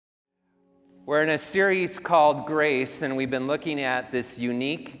We're in a series called Grace, and we've been looking at this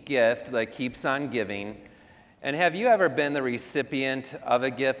unique gift that keeps on giving. And have you ever been the recipient of a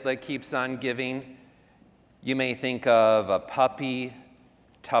gift that keeps on giving? You may think of a puppy,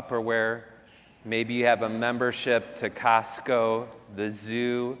 Tupperware. Maybe you have a membership to Costco, the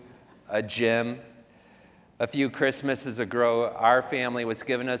zoo, a gym. A few Christmases ago, our family was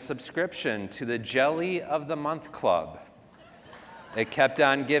given a subscription to the Jelly of the Month Club. It kept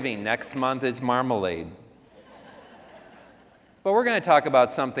on giving. Next month is marmalade. But we're going to talk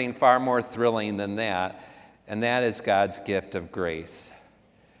about something far more thrilling than that, and that is God's gift of grace.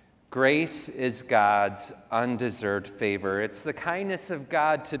 Grace is God's undeserved favor. It's the kindness of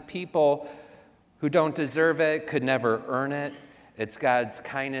God to people who don't deserve it, could never earn it. It's God's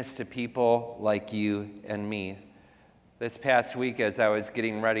kindness to people like you and me. This past week, as I was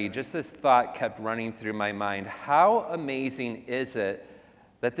getting ready, just this thought kept running through my mind. How amazing is it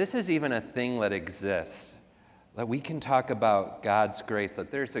that this is even a thing that exists? That we can talk about God's grace,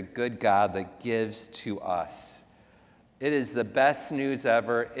 that there's a good God that gives to us. It is the best news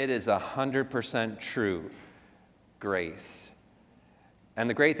ever. It is 100% true. Grace. And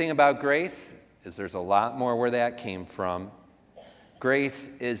the great thing about grace is there's a lot more where that came from.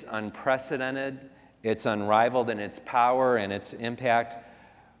 Grace is unprecedented. It's unrivaled in its power and its impact,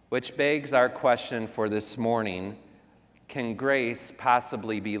 which begs our question for this morning: can grace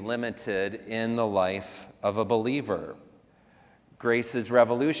possibly be limited in the life of a believer? Grace is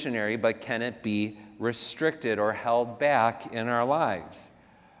revolutionary, but can it be restricted or held back in our lives?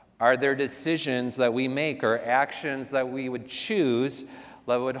 Are there decisions that we make or actions that we would choose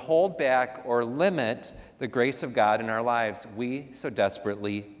that would hold back or limit the grace of God in our lives we so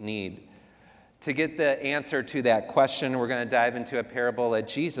desperately need? To get the answer to that question, we're going to dive into a parable that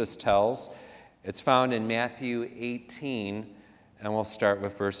Jesus tells. It's found in Matthew 18, and we'll start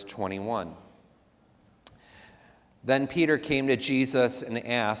with verse 21. Then Peter came to Jesus and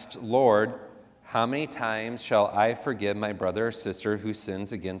asked, "Lord, how many times shall I forgive my brother or sister who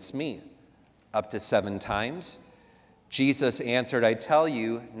sins against me? Up to 7 times?" Jesus answered, "I tell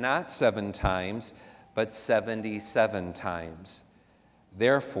you, not 7 times, but 77 times.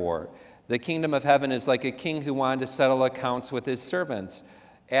 Therefore, the kingdom of heaven is like a king who wanted to settle accounts with his servants.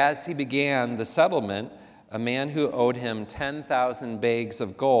 As he began the settlement, a man who owed him 10,000 bags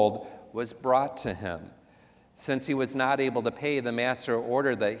of gold was brought to him. Since he was not able to pay, the master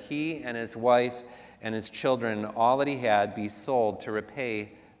ordered that he and his wife and his children and all that he had be sold to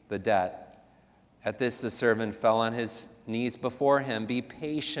repay the debt. At this, the servant fell on his knees before him. 'Be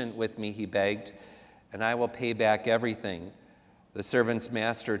patient with me,' he begged, 'and I will pay back everything.' The servant's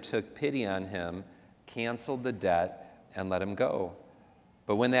master took pity on him, canceled the debt, and let him go.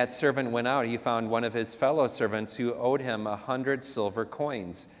 But when that servant went out, he found one of his fellow servants who owed him 100 silver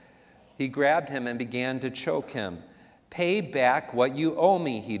coins. He grabbed him and began to choke him. 'Pay back what you owe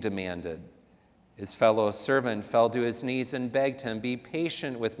me,' he demanded. His fellow servant fell to his knees and begged him, 'Be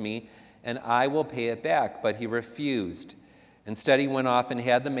patient with me, and I will pay it back.' But he refused. Instead, he went off and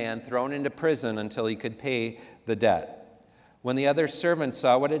had the man thrown into prison until he could pay the debt. When the other servants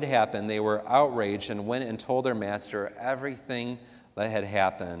saw what had happened, they were outraged and went and told their master everything that had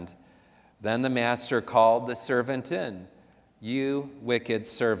happened. Then the master called the servant in. 'You wicked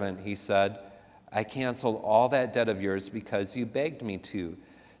servant,' he said, 'I canceled all that debt of yours because you begged me to.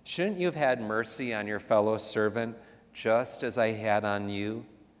 Shouldn't you have had mercy on your fellow servant just as I had on you?'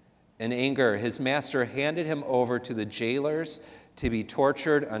 In anger, his master handed him over to the jailers to be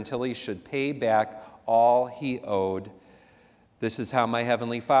tortured until he should pay back all he owed. This is how my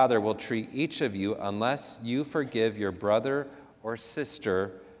heavenly Father will treat each of you unless you forgive your brother or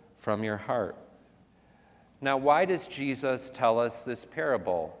sister from your heart." Now, why does Jesus tell us this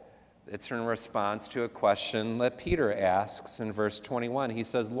parable? It's in response to a question that Peter asks in verse 21. He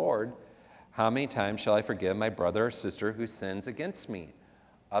says, "Lord, how many times shall I forgive my brother or sister who sins against me?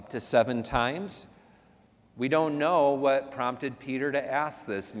 Up to 7 times?" We don't know what prompted Peter to ask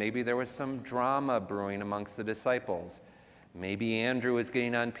this. Maybe there was some drama brewing amongst the disciples. Maybe Andrew was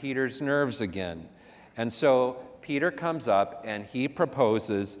getting on Peter's nerves again. And so Peter comes up and he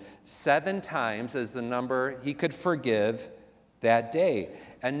proposes 7 times as the number he could forgive that day.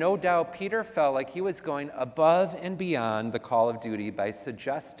 And no doubt Peter felt like he was going above and beyond the call of duty by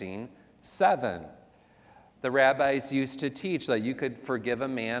suggesting 7. The rabbis used to teach that you could forgive a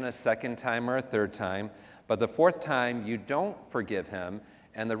man a 2nd time or a 3rd time, but the 4th time you don't forgive him,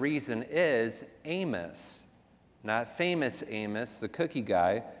 and the reason is Amos. Not famous Amos, the cookie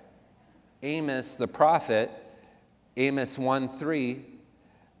guy. Amos, the prophet, Amos 1:3.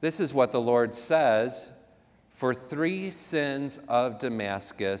 This is what the Lord says, "For 3 sins of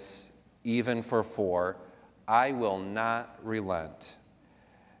Damascus even for 4, I will not relent.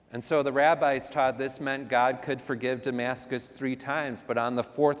 And so the rabbis taught this meant God could forgive Damascus 3 times, but on the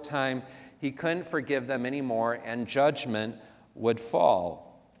 4th time, he couldn't forgive them anymore, and judgment would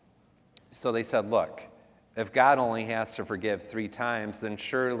fall. So they said, look, if God only has to forgive 3 times, then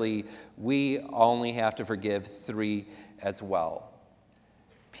surely we only have to forgive 3 as well.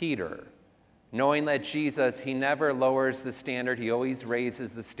 Peter, knowing that Jesus, he never lowers the standard, he always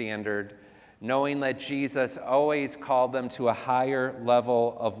raises the standard, knowing that Jesus always called them to a higher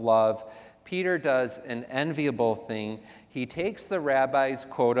level of love, Peter does an enviable thing. He takes the rabbi's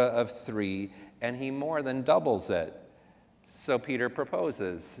quota of 3 and he more than doubles it. So Peter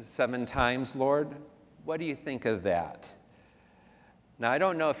proposes, 7 times, Lord? What do you think of that? Now, I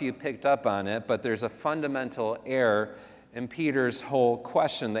don't know if you picked up on it, but there's a fundamental error in Peter's whole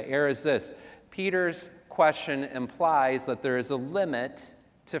question. The error is this: Peter's question implies that there is a limit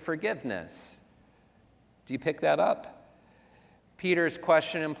to forgiveness. Do you pick that up? Peter's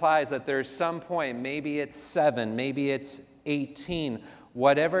question implies that there's some point, maybe it's 7, maybe it's 18,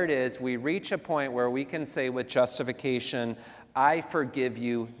 whatever it is, we reach a point where we can say with justification, I forgive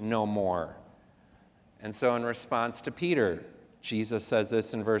you no more. And so in response to Peter, Jesus says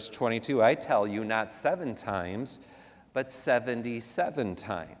this in verse 22, I tell you, not 7 times, but 77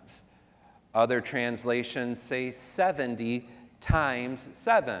 times. Other translations say 70 times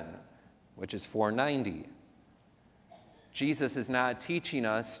 7, which is 490. Jesus is not teaching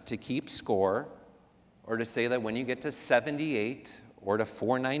us to keep score or to say that when you get to 78 or to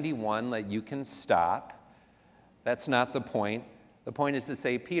 491 that you can stop. That's not the point. The point is to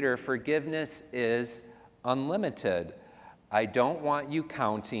say, Peter, forgiveness is unlimited. I don't want you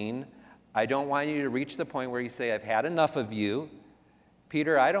counting. I don't want you to reach the point where you say, I've had enough of you.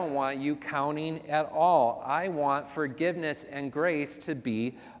 Peter, I don't want you counting at all. I want forgiveness and grace to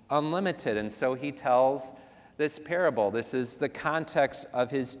be unlimited. And so he tells this parable. This is the context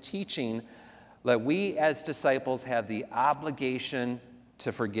of his teaching, that we as disciples have the obligation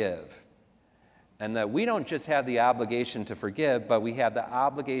to forgive. And that we don't just have the obligation to forgive, but we have the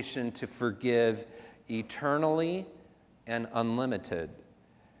obligation to forgive eternally and unlimited.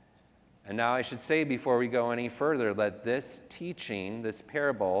 And now I should say before we go any further that this teaching, this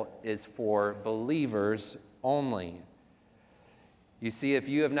parable, is for believers only. You see, if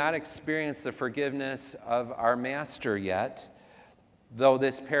you have not experienced the forgiveness of our Master yet, though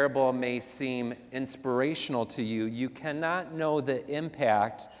this parable may seem inspirational to you, you cannot know the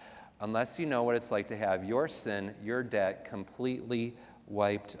impact unless you know what it's like to have your sin, your debt, completely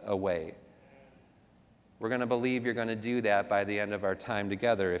wiped away. We're going to believe you're going to do that by the end of our time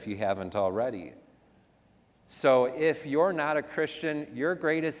together if you haven't already. So if you're not a Christian, your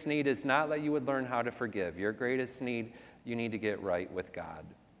greatest need is not that you would learn how to forgive. Your greatest need, you need to get right with God.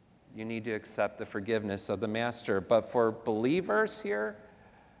 You need to accept the forgiveness of the Master. But for believers here,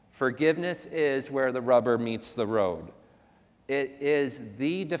 forgiveness is where the rubber meets the road. It is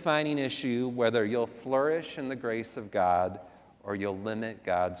the defining issue whether you'll flourish in the grace of God or you'll limit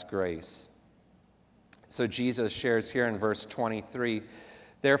God's grace. So Jesus shares here in verse 23,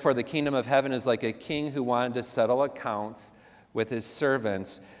 therefore the kingdom of heaven is like a king who wanted to settle accounts with his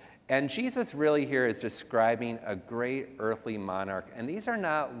servants. And Jesus really here is describing a great earthly monarch. And these are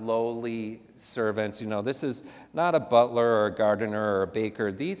not lowly servants. You know, this is not a butler or a gardener or a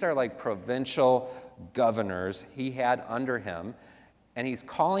baker. These are like provincial governors he had under him. And he's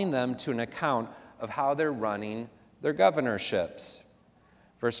calling them to an account of how they're running their governorships.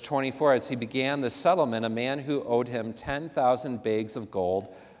 Verse 24, as he began the settlement, a man who owed him 10,000 bags of gold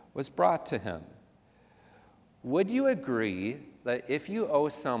was brought to him. Would you agree that if you owe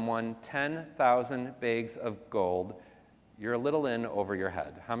someone 10,000 bags of gold, you're a little in over your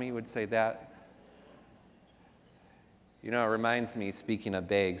head? How many would say that? You know, it reminds me, speaking of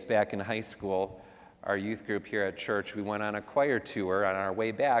bags, back in high school, our youth group here at church, we went on a choir tour. On our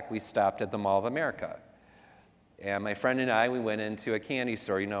way back, we stopped at the Mall of America. And my friend and I, we went into a candy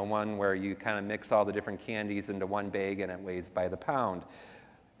store, you know, one where you kind of mix all the different candies into one bag and it weighs by the pound.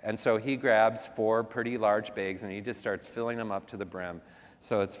 And so he grabs 4 pretty large bags and he just starts filling them up to the brim.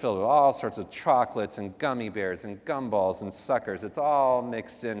 So it's filled with all sorts of chocolates and gummy bears and gumballs and suckers. It's all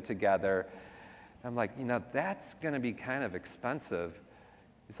mixed in together. I'm like, you know, that's going to be kind of expensive.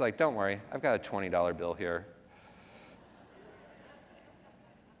 He's like, don't worry, I've got a $20 bill here.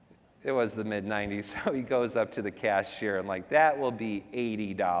 It was the mid-90s, so he goes up to the cashier and like, that will be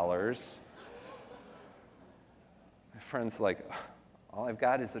 $80. My friend's like, all I've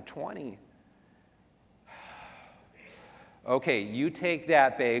got is a 20. Okay, you take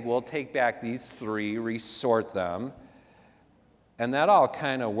that bag, we'll take back these 3, resort them. And that all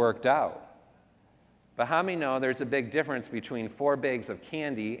kind of worked out. But how many know there's a big difference between 4 bags of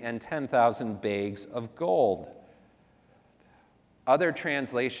candy and 10,000 bags of gold? Other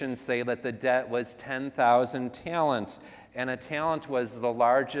translations say that the debt was 10,000 talents, and a talent was the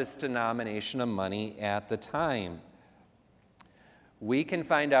largest denomination of money at the time. We can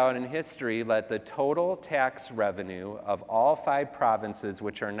find out in history that the total tax revenue of all 5 provinces,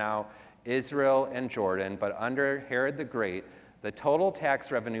 which are now Israel and Jordan, but under Herod the Great, the total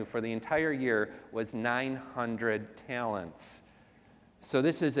tax revenue for the entire year was 900 talents. So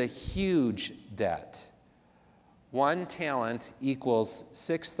this is a huge debt. 1 talent equals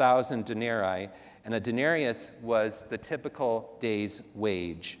 6,000 denarii, and a denarius was the typical day's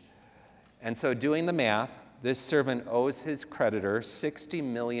wage. And so doing the math, this servant owes his creditor 60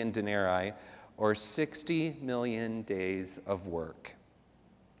 million denarii, or 60 million days of work.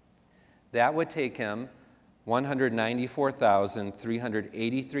 That would take him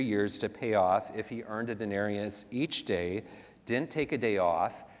 194,383 years to pay off if he earned a denarius each day, didn't take a day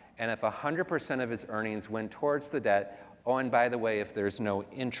off, and if 100% of his earnings went towards the debt. Oh, and by the way, if there's no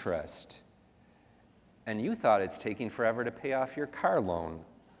interest. And you thought it's taking forever to pay off your car loan.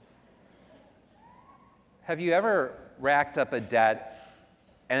 Have you ever racked up a debt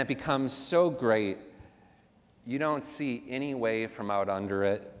and it becomes so great you don't see any way from out under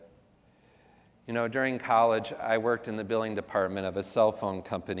it? You know, during college, I worked in the billing department of a cell phone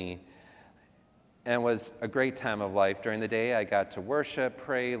company, and it was a great time of life. During the day, I got to worship,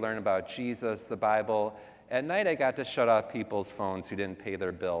 pray, learn about Jesus, the Bible. At night, I got to shut off people's phones who didn't pay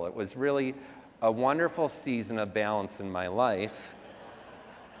their bill. It was really a wonderful season of balance in my life.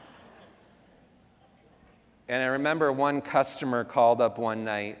 And I remember one customer called up one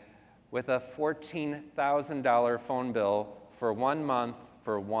night with a $14,000 phone bill for 1 month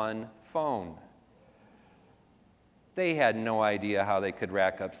for 1 phone. They had no idea how they could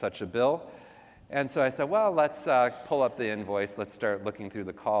rack up such a bill. And so I said, well, let's pull up the invoice. Let's start looking through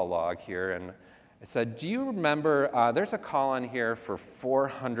the call log here. And I said, do you remember, there's a call on here for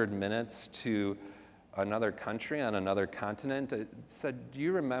 400 minutes to another country on another continent. It said, do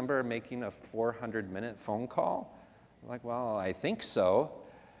you remember making a 400-minute phone call? I'm like, well, I think so.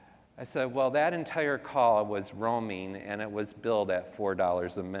 I said, well, that entire call was roaming, and it was billed at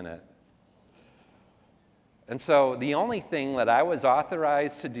 $4 a minute. And so the only thing that I was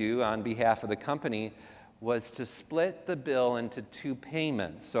authorized to do on behalf of the company was to split the bill into 2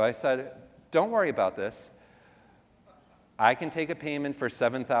 payments. So I said, don't worry about this. I can take a payment for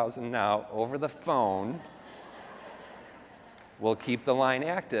 $7,000 now over the phone. We'll keep the line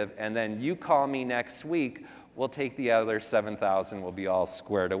active, and then you call me next week. We'll take the other $7,000. We'll be all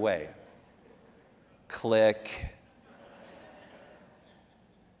squared away. Click.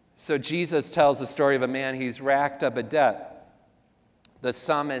 So Jesus tells the story of a man, he's racked up a debt. The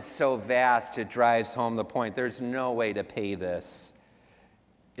sum is so vast, it drives home the point. There's no way to pay this.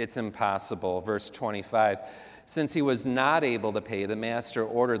 It's impossible. Verse 25, since he was not able to pay, the master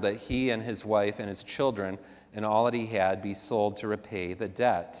ordered that he and his wife and his children and all that he had be sold to repay the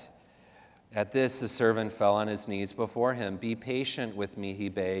debt. At this, the servant fell on his knees before him. Be patient with me, he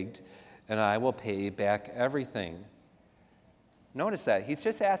begged, and I will pay back everything. Notice that. He's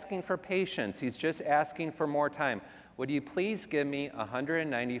just asking for patience. He's just asking for more time. Would you please give me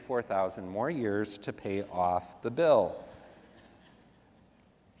 194,000 more years to pay off the bill?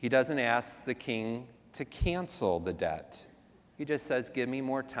 He doesn't ask the king to cancel the debt. He just says, give me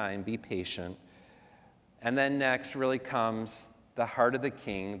more time, be patient. And then next really comes the heart of the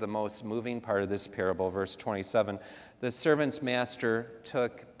king, the most moving part of this parable, verse 27. The servant's master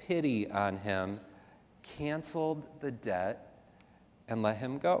took pity on him, canceled the debt, and let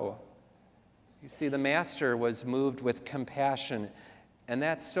him go. You see, the master was moved with compassion, and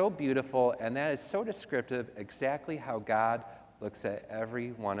that's so beautiful, and that is so descriptive, exactly how God looks at every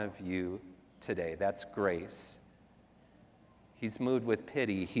one of you today. That's grace. He's moved with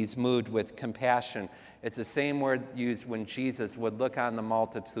pity. He's moved with compassion. It's the same word used when Jesus would look on the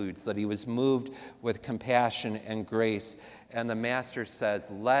multitudes, that he was moved with compassion and grace. And the master says,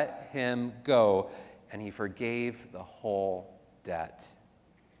 let him go. And he forgave the whole debt.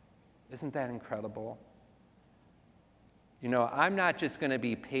 Isn't that incredible? You know, I'm not just going to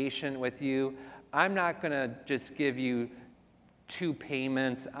be patient with you. I'm not going to just give you 2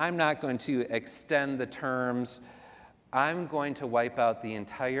 payments. I'm not going to extend the terms. I'm going to wipe out the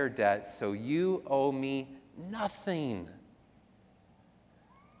entire debt so you owe me nothing.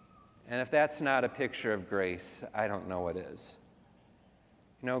 And if that's not a picture of grace, I don't know what is.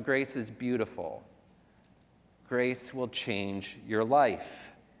 You know, grace is beautiful. Grace will change your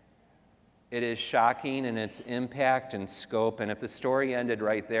life. It is shocking in its impact and scope, and if the story ended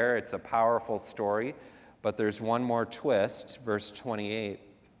right there, it's a powerful story. But there's one more twist, verse 28.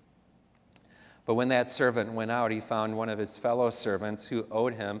 But when that servant went out, he found one of his fellow servants who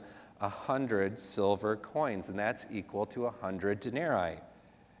owed him 100 silver coins, and that's equal to 100 denarii.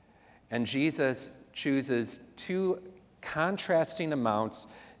 And Jesus chooses two contrasting amounts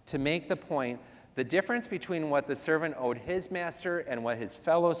to make the point. The difference between what the servant owed his master and what his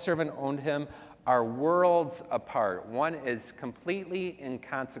fellow servant owed him are worlds apart. One is completely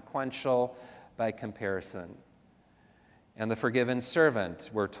inconsequential by comparison. And the forgiven servant,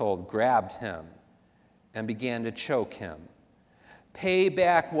 we're told, grabbed him and began to choke him. "Pay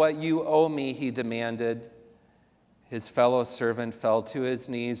back what you owe me," he demanded. His fellow servant fell to his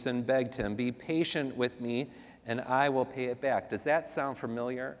knees and begged him, "Be patient with me, and I will pay it back." Does that sound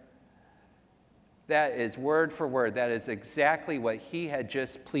familiar? That is word for word. That is exactly what he had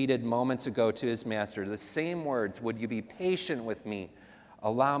just pleaded moments ago to his master. The same words, "Would you be patient with me?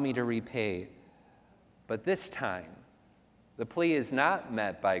 Allow me to repay." But this time, the plea is not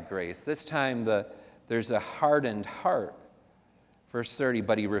met by grace. This time, there's a hardened heart. Verse 30,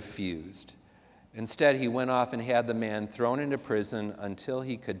 but he refused. Instead, he went off and had the man thrown into prison until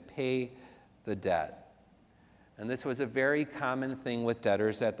he could pay the debt. And this was a very common thing with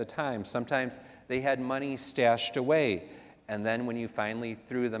debtors at the time. Sometimes they had money stashed away, and then when you finally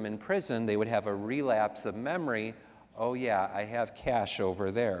threw them in prison, they would have a relapse of memory. "Oh yeah, I have cash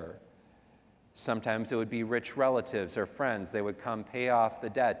over there." Sometimes it would be rich relatives or friends. They would come pay off the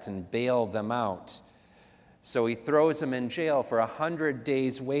debt and bail them out. So he throws them in jail for 100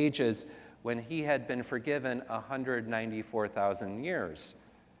 days' wages when he had been forgiven 194,000 years.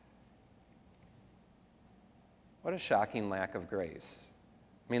 What a shocking lack of grace.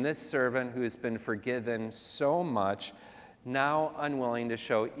 I mean, this servant who has been forgiven so much, now unwilling to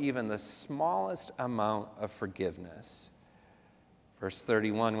show even the smallest amount of forgiveness. Verse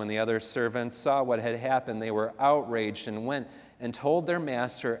 31, when the other servants saw what had happened, they were outraged and went and told their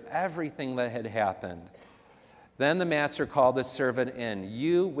master everything that had happened. Then the master called the servant in.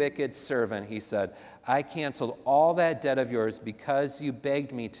 "You wicked servant," he said, "I canceled all that debt of yours because you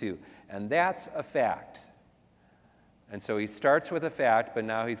begged me to." And that's a fact. And so he starts with a fact, but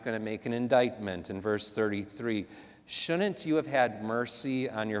now he's going to make an indictment in verse 33. "Shouldn't you have had mercy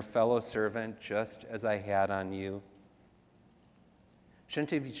on your fellow servant just as I had on you?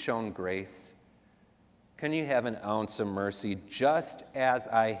 Shouldn't you have shown grace? Couldn't you have an ounce of mercy just as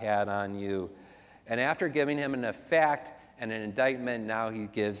I had on you?" And after giving him a fact and an indictment, now he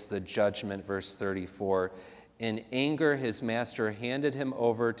gives the judgment, verse 34. In anger, his master handed him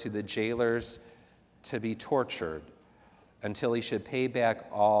over to the jailers to be tortured until he should pay back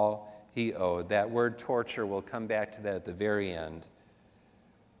all he owed. That word torture, we'll come back to that at the very end.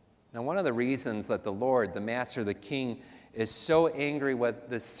 Now, one of the reasons that the Lord, the master, the king, is so angry with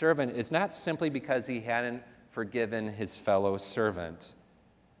this servant is not simply because he hadn't forgiven his fellow servant.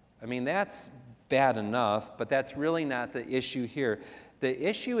 I mean, that's bad enough, but that's really not the issue here. The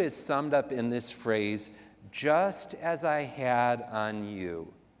issue is summed up in this phrase, "just as I had on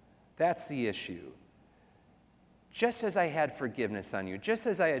you." That's the issue. Just as I had forgiveness on you, just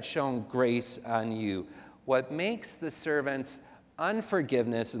as I had shown grace on you. What makes the servant's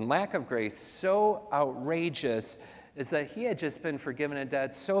unforgiveness and lack of grace so outrageous is that he had just been forgiven a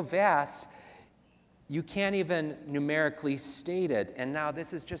debt so vast, you can't even numerically state it. And now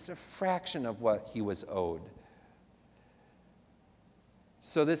this is just a fraction of what he was owed.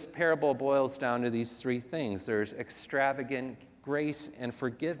 So this parable boils down to these three things. There's extravagant grace and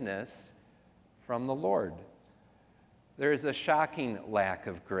forgiveness from the Lord. There is a shocking lack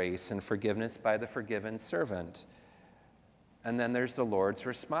of grace and forgiveness by the forgiven servant. And then there's the Lord's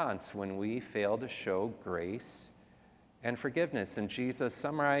response when we fail to show grace and forgiveness. And Jesus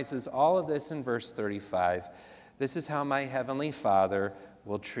summarizes all of this in verse 35. "This is how my heavenly Father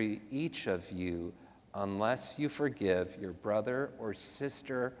will treat each of you unless you forgive your brother or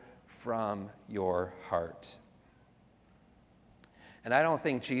sister from your heart." And I don't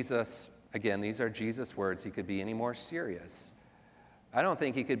think Jesus, again, these are Jesus' words, he could be any more serious. I don't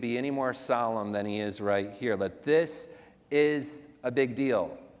think he could be any more solemn than he is right here, that this is a big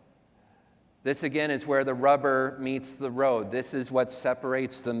deal. This, again, is where the rubber meets the road. This is what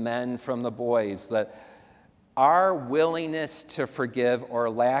separates the men from the boys, that our willingness to forgive or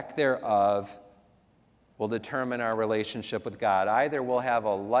lack thereof will determine our relationship with God. Either we'll have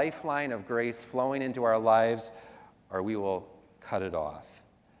a lifeline of grace flowing into our lives, or we will cut it off.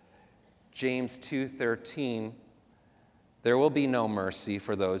 James 2:13, "There will be no mercy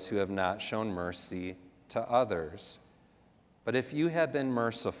for those who have not shown mercy to others. But if you have been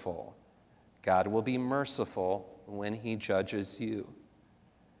merciful, God will be merciful when he judges you.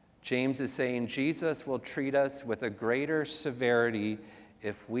 James is saying Jesus will treat us with a greater severity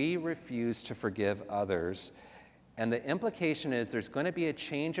if we refuse to forgive others. And the implication is there's going to be a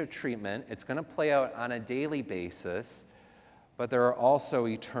change of treatment. It's going to play out on a daily basis, but there are also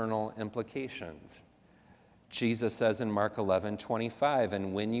eternal implications. Jesus says in Mark 11:25,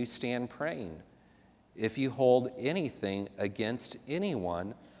 and when you stand praying, if you hold anything against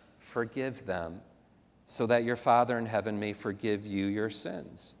anyone, forgive them, so that your Father in heaven may forgive you your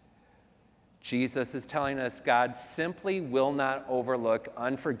sins. Jesus is telling us God simply will not overlook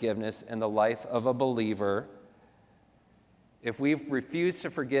unforgiveness in the life of a believer. If we refuse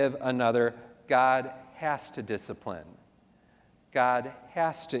to forgive another, God has to discipline. God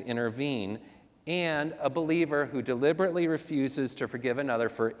has to intervene. And a believer who deliberately refuses to forgive another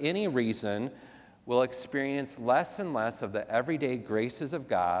for any reason will experience less and less of the everyday graces of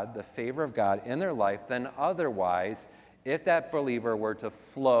God, the favor of God in their life than otherwise if that believer were to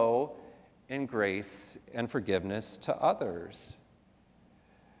flow in grace and forgiveness to others.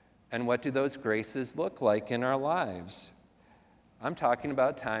 And what do those graces look like in our lives? I'm talking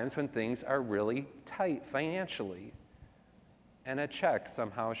about times when things are really tight financially and a check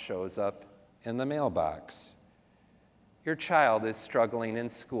somehow shows up in the mailbox. Your child is struggling in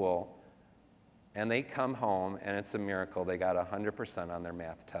school and they come home and it's a miracle they got 100% on their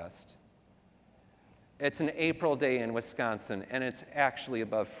math test. It's an April day in Wisconsin and it's actually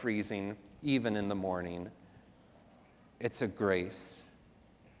above freezing even in the morning. It's a grace.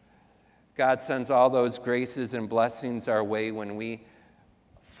 God sends all those graces and blessings our way when we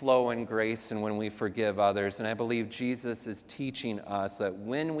flow in grace and when we forgive others. And I believe Jesus is teaching us that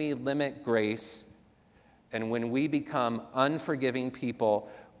when we limit grace and when we become unforgiving people,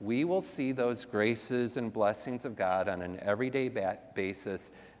 we will see those graces and blessings of God on an everyday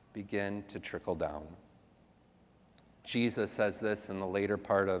basis begin to trickle down. Jesus says this in the later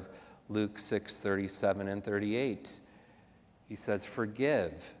part of Luke 6:37 and 38. He says,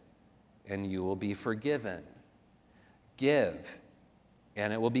 forgive, and you will be forgiven. Give,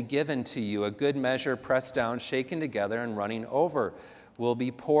 and it will be given to you. A good measure, pressed down, shaken together, and running over will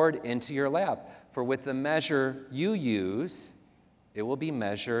be poured into your lap. For with the measure you use, it will be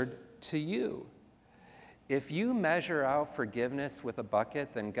measured to you. If you measure out forgiveness with a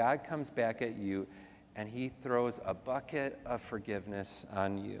bucket, then God comes back at you and he throws a bucket of forgiveness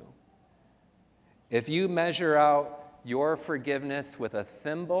on you. If you measure out your forgiveness with a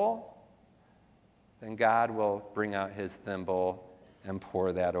thimble, then God will bring out his thimble and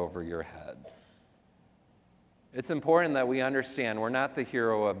pour that over your head. It's important that we understand we're not the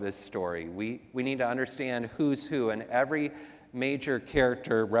hero of this story. We need to understand who's who, and every major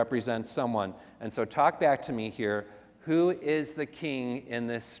character represents someone. And so talk back to me here. Who is the king in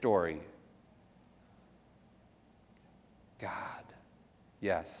this story? God.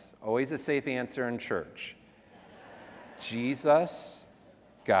 Yes, always a safe answer in church. Jesus,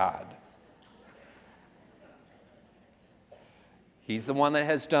 God. He's the one that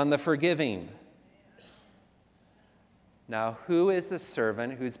has done the forgiving. Now, who is the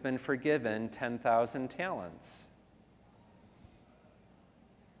servant who's been forgiven 10,000 talents?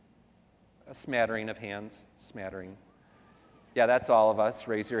 A smattering of hands, smattering. Yeah, that's all of us.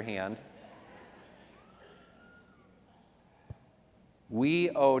 Raise your hand. We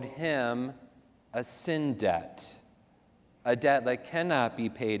owed him a sin debt, a debt that cannot be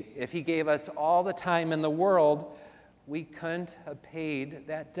paid. If he gave us all the time in the world, we couldn't have paid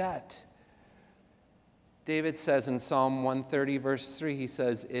that debt. David says in Psalm 130, verse 3, he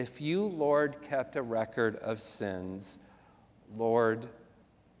says, if you, Lord, kept a record of sins, Lord,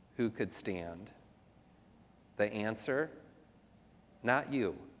 who could stand? The answer, not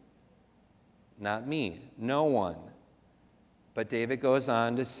you, not me, no one. But David goes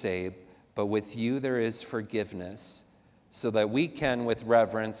on to say, but with you there is forgiveness, so that we can with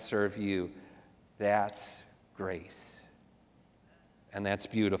reverence serve you. That's grace. And that's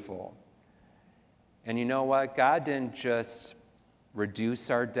beautiful. And you know what? God didn't just reduce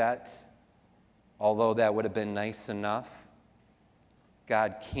our debt, although that would have been nice enough.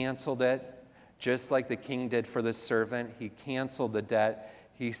 God canceled it, just like the king did for the servant. He canceled the debt.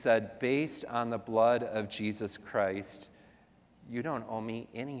 He said, based on the blood of Jesus Christ, you don't owe me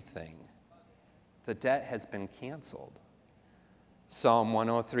anything. The debt has been canceled. Psalm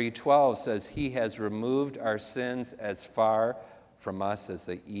 103:12 says, he has removed our sins as far from us as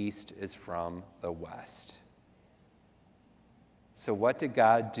the east is from the west. So what did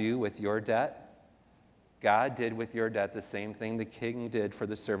God do with your debt? God did with your debt the same thing the king did for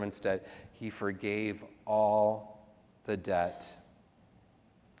the servant's debt. He forgave all the debt.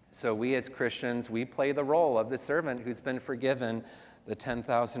 So we as Christians, we play the role of the servant who's been forgiven the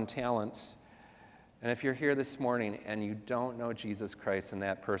 10,000 talents. And if you're here this morning and you don't know Jesus Christ in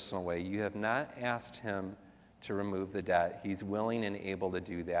that personal way, you have not asked him to remove the debt. He's willing and able to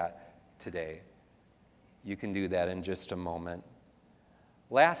do that today. You can do that in just a moment.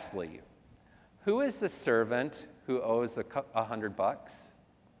 Lastly, who is the servant who owes $100?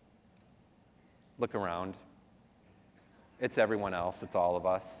 Look around. It's everyone else. It's all of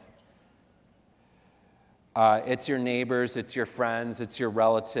us. It's your neighbors. It's your friends. It's your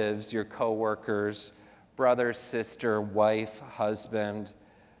relatives, your coworkers, brother, sister, wife, husband.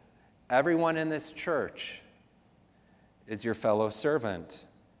 Everyone in this church is your fellow servant.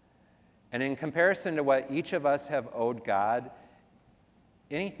 And in comparison to what each of us have owed God,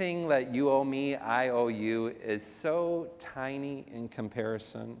 anything that you owe me, I owe you, is so tiny in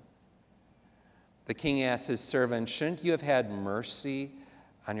comparison. The king asked his servant, "Shouldn't you have had mercy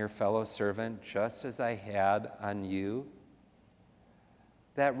on your fellow servant just as I had on you?"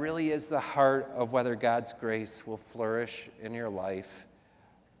 That really is the heart of whether God's grace will flourish in your life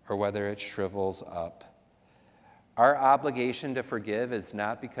or whether it shrivels up. Our obligation to forgive is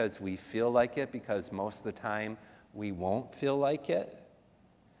not because we feel like it, because most of the time we won't feel like it.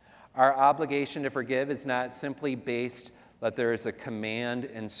 Our obligation to forgive is not simply based that there is a command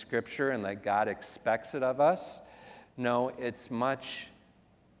in Scripture and that God expects it of us. No, it's much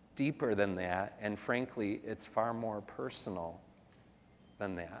deeper than that, and frankly, it's far more personal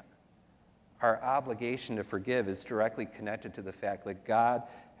than that. Our obligation to forgive is directly connected to the fact that God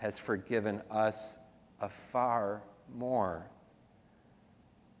has forgiven us a far more.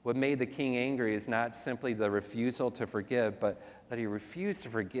 What made the king angry is not simply the refusal to forgive, but that he refused to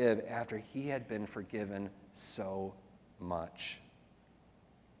forgive after he had been forgiven so much.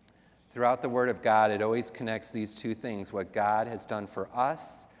 Throughout the Word of God, it always connects these two things, what God has done for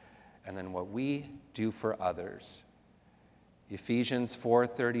us and then what we do for others. Ephesians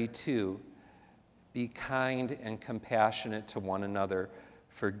 4:32, be kind and compassionate to one another,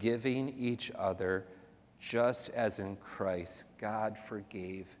 forgiving each other, just as in Christ God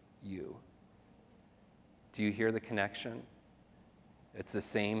forgave you. Do you hear the connection? It's the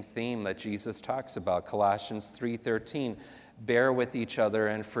same theme that Jesus talks about. Colossians 3:13, bear with each other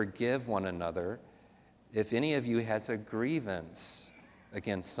and forgive one another. If any of you has a grievance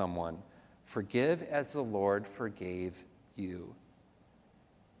against someone, forgive as the Lord forgave you.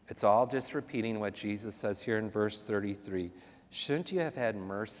 It's all just repeating what Jesus says here in verse 33. Shouldn't you have had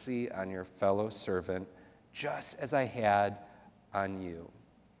mercy on your fellow servant, just as I had on you?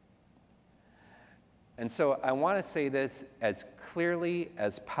 And so I want to say this as clearly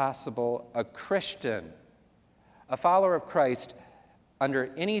as possible. A Christian, a follower of Christ,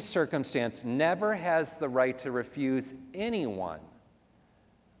 under any circumstance, never has the right to refuse anyone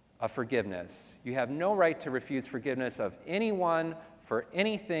a forgiveness. You have no right to refuse forgiveness of anyone for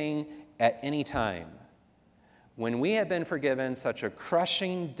anything at any time. When we have been forgiven such a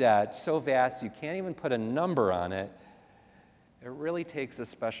crushing debt, so vast you can't even put a number on it, it really takes a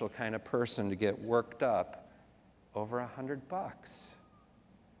special kind of person to get worked up over $100.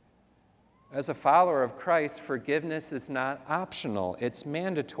 As a follower of Christ, forgiveness is not optional, it's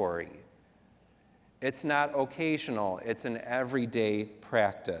mandatory. It's not occasional, it's an everyday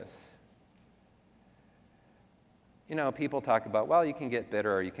practice. You know, people talk about, well, you can get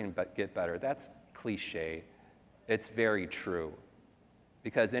bitter or you can get better. That's cliche. It's very true.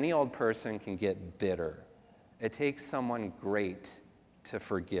 Because any old person can get bitter. It takes someone great to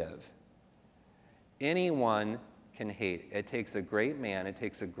forgive. Anyone can hate. It takes a great man, it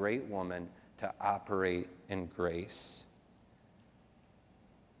takes a great woman to operate in grace.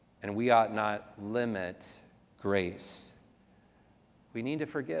 And we ought not limit grace. We need to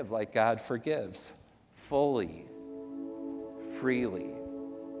forgive like God forgives, fully, freely,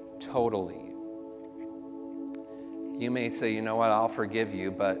 totally. You may say, you know what, I'll forgive you,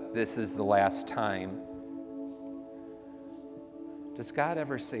 but this is the last time. Does God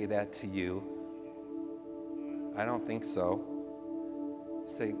ever say that to you? I don't think so.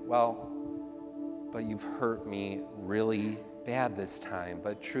 Say, well, but you've hurt me really bad this time.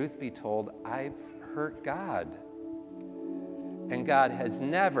 But truth be told, I've hurt God. And God has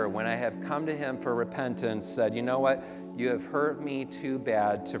never, when I have come to him for repentance, said, you know what, you have hurt me too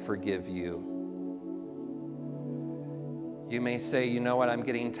bad to forgive you. You may say, you know what, I'm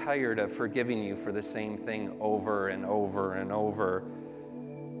getting tired of forgiving you for the same thing over and over and over.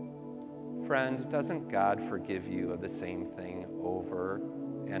 Friend, doesn't God forgive you of the same thing over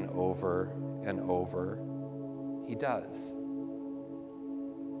and over and over? He does.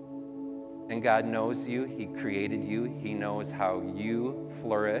 And God knows you. He created you. He knows how you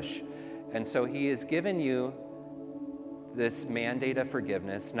flourish. And so he has given you this mandate of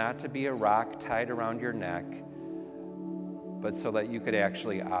forgiveness, not to be a rock tied around your neck, but so that you could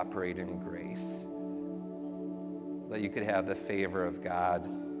actually operate in grace, that you could have the favor of God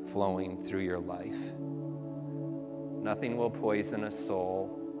flowing through your life. Nothing will poison a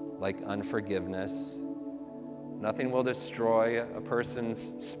soul like unforgiveness. Nothing will destroy a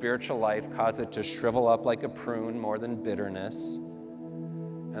person's spiritual life, cause it to shrivel up like a prune more than bitterness.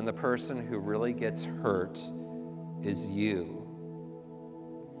 And the person who really gets hurt is you.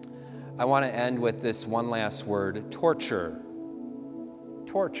 I want to end with this one last word, torture.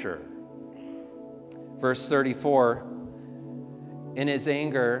 Torture. Verse 34, in his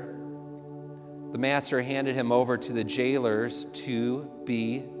anger, the master handed him over to the jailers to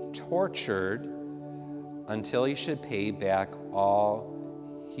be tortured until he should pay back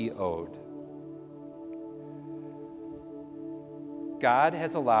all he owed. God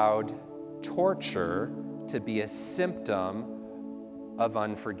has allowed torture to be a symptom of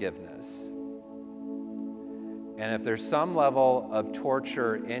unforgiveness. And if there's some level of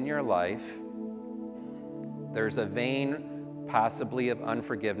torture in your life, there's a vein possibly of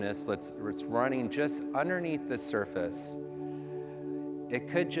unforgiveness that's running just underneath the surface. It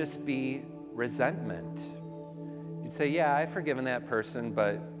could just be resentment. You'd say, yeah, I've forgiven that person,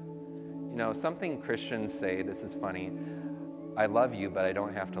 but you know, something Christians say, this is funny, I love you, but I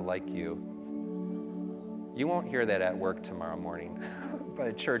don't have to like you. You won't hear that at work tomorrow morning, but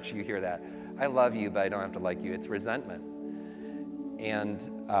at church you hear that. I love you, but I don't have to like you. It's resentment. And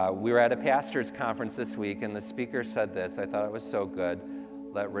we were at a pastor's conference this week, and the speaker said this. I thought it was so good.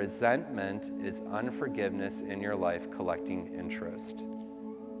 That resentment is unforgiveness in your life collecting interest.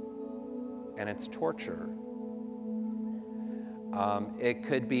 And it's torture. It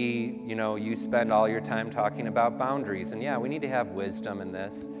could be, you know, you spend all your time talking about boundaries. And yeah, we need to have wisdom in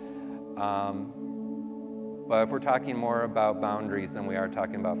this. But if we're talking more about boundaries than we are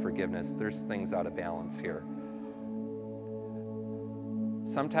talking about forgiveness, there's things out of balance here.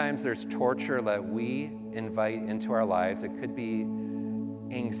 Sometimes there's torture that we invite into our lives. It could be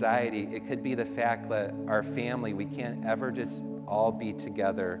anxiety. It could be the fact that our family, we can't ever just all be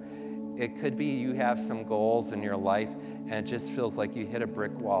together. It could be you have some goals in your life and it just feels like you hit a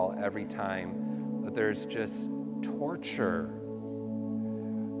brick wall every time. But there's just torture.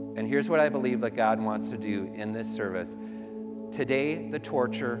 And here's what I believe that God wants to do in this service. Today, the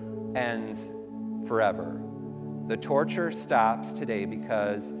torture ends forever. The torture stops today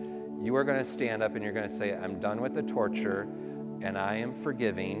because you are going to stand up and you're going to say, I'm done with the torture and I am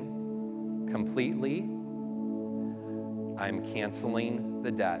forgiving completely. I'm canceling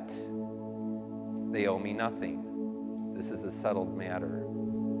the debt. They owe me nothing. This is a settled matter.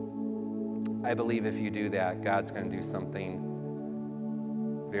 I believe if you do that, God's going to do something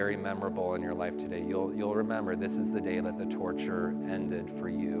very memorable in your life today. You'll remember this is the day that the torture ended for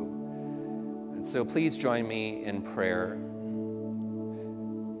you. And so please join me in prayer.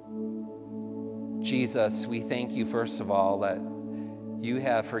 Jesus, we thank you first of all that you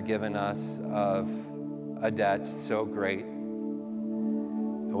have forgiven us of a debt so great.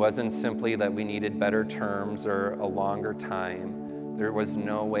 It wasn't simply that we needed better terms or a longer time. There was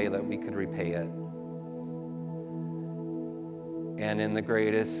no way that we could repay it. And in the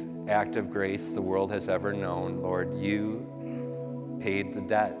greatest act of grace the world has ever known, Lord, you paid the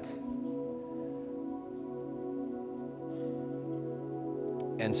debt.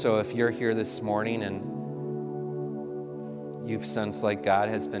 And so if you're here this morning and you've sensed like God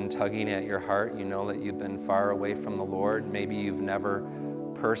has been tugging at your heart, you know that you've been far away from the Lord. Maybe you've never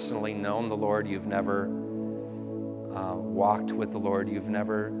personally known the Lord. You've never walked with the Lord. You've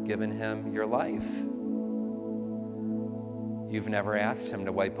never given him your life. You've never asked him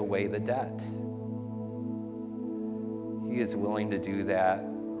to wipe away the debt. He is willing to do that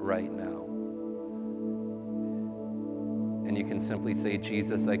right now. And you can simply say,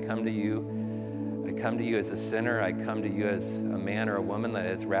 Jesus, I come to you. I come to you as a sinner. I come to you as a man or a woman that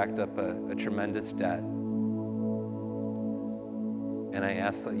has racked up a tremendous debt. And I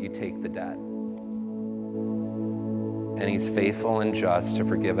ask that you take the debt. And he's faithful and just to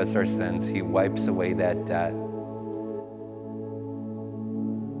forgive us our sins. He wipes away that debt.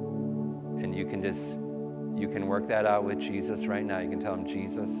 And you can work that out with Jesus right now. You can tell him,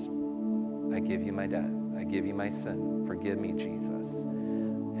 Jesus, I give you my debt. I give you my sin. Forgive me, Jesus.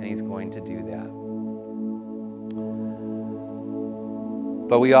 And he's going to do that.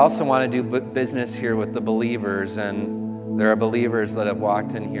 But we also want to do business here with the believers. And there are believers that have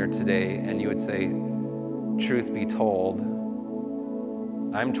walked in here today and you would say, truth be told,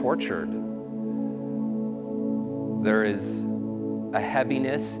 I'm tortured. There is a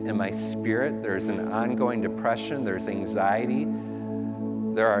heaviness in my spirit. There's an ongoing depression. There's anxiety.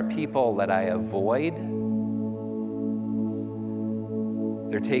 There are people that I avoid.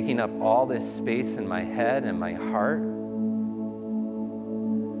 They're taking up all this space in my head and my heart.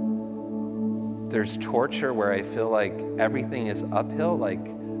 There's torture where I feel like everything is uphill, like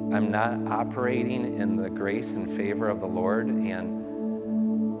I'm not operating in the grace and favor of the Lord.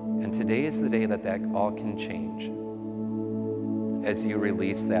 And today is the day that that all can change as you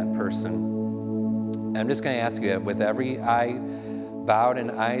release that person. I'm just going to ask you, with every eye bowed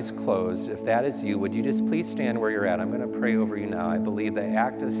and eyes closed, if that is you, would you just please stand where you're at? I'm going to pray over you now. I believe the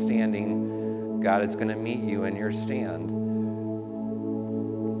act of standing, God is going to meet you in your stand.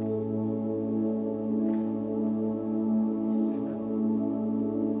 Amen.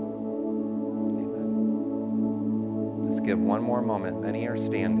 Amen. We'll just give one more moment. Many are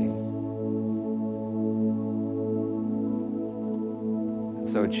standing. And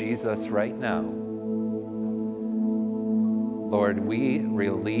so Jesus, right now, Lord, we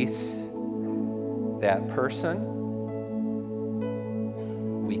release that person.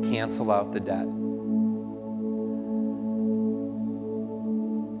 We cancel out the debt.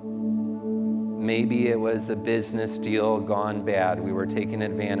 Maybe it was a business deal gone bad, we were taken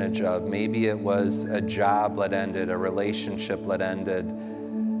advantage of. Maybe it was a job that ended, a relationship that ended.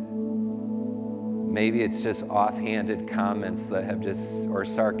 Maybe it's just offhanded comments that have just, or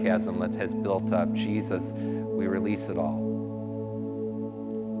sarcasm that has built up. Jesus, we release it all.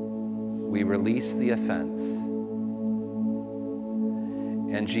 We release the offense.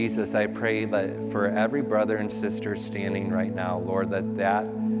 And Jesus, I pray that for every brother and sister standing right now, Lord, that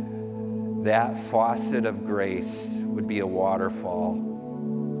faucet of grace would be a waterfall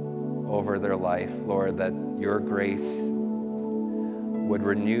over their life, Lord, that your grace would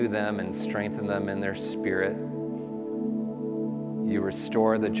renew them and strengthen them in their spirit. You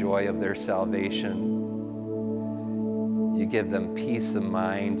restore the joy of their salvation. You give them peace of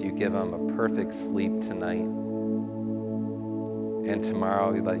mind. You give them a perfect sleep tonight. And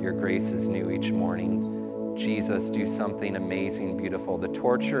tomorrow, you let your grace is new each morning. Jesus, do something amazing, beautiful. The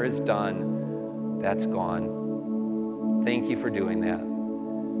torture is done. That's gone. Thank you for doing that.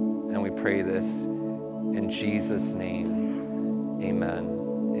 And we pray this in Jesus' name.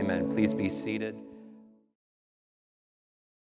 Amen. Amen. Please be seated.